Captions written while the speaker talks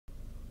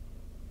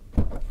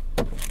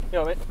You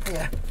know what I mean?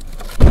 Yeah.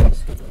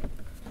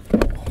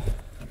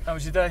 How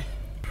was your day?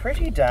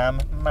 Pretty damn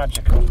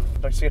magical.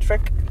 Like to see a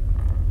trick?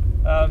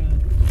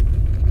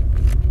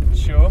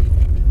 Sure.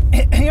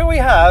 Here we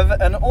have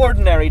an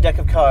ordinary deck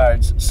of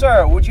cards.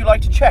 Sir, would you like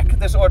to check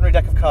this ordinary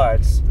deck of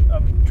cards?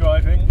 I'm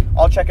driving.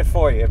 I'll check it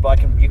for you, but I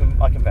can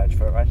vouch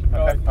for it, right?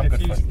 Okay, I'm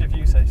good for it. If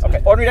you say so.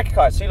 Okay, ordinary deck of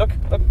cards. See, look.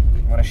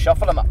 I'm gonna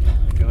shuffle them up.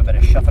 Do a bit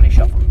of shuffly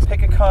shuffle.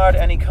 Pick a card,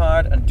 any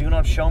card, and do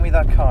not show me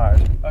that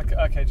card.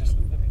 Okay, just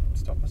let me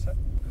stop a sec.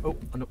 Oh,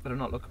 no, better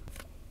not look.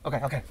 Okay,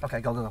 go. Okay.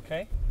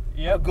 Have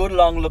Yep. a good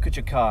long look at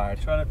your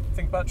card. Trying to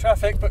think about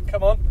traffic, but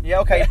come on. Yeah,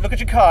 okay, look at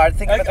your card,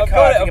 think about the I've card.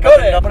 got it, think I've about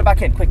got it. No, put it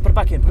back in, quick, put it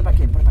back in.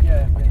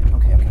 Yeah.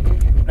 Okay.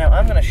 Now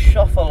I'm gonna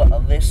shuffle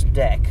this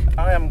deck.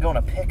 I am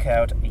gonna pick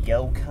out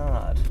your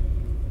card.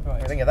 Right. What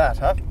do you think of that,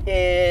 huh?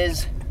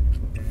 Is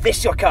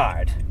this your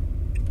card?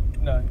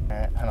 No.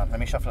 Hang on, let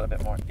me shuffle it a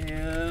bit more.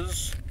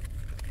 Is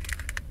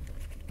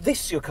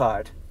this your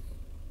card?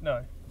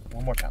 No.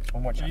 One more chance.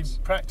 Have you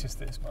practiced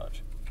this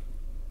much?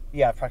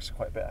 Yeah, I've practiced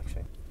quite a bit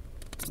actually.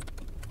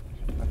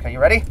 Okay, you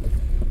ready?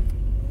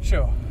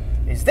 Sure.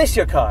 Is this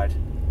your card?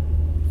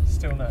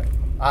 Still no.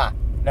 Ah,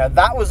 now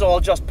that was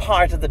all just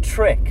part of the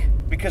trick.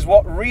 Because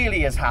what really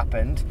has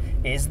happened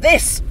is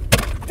this.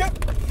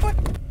 What?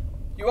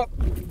 You up?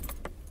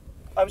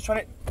 I was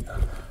trying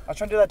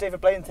to do that David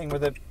Blaine thing where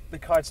the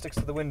card sticks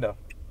to the window.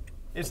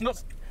 It's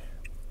not.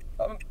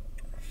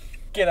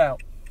 Get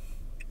out.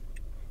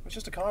 It's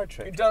just a card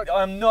trick.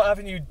 I'm not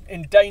having you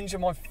endanger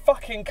my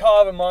fucking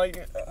car and my.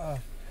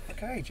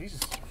 Okay, Jesus.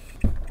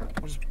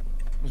 We'll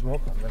just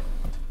walk on then.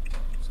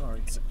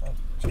 Sorry.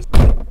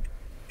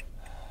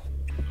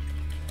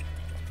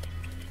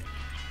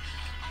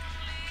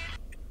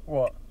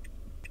 What?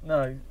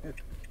 No.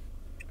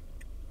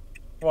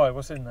 Why?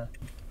 What's in there?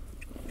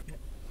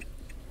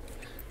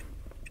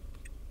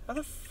 How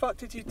the fuck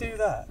did you do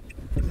that?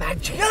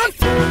 Magic.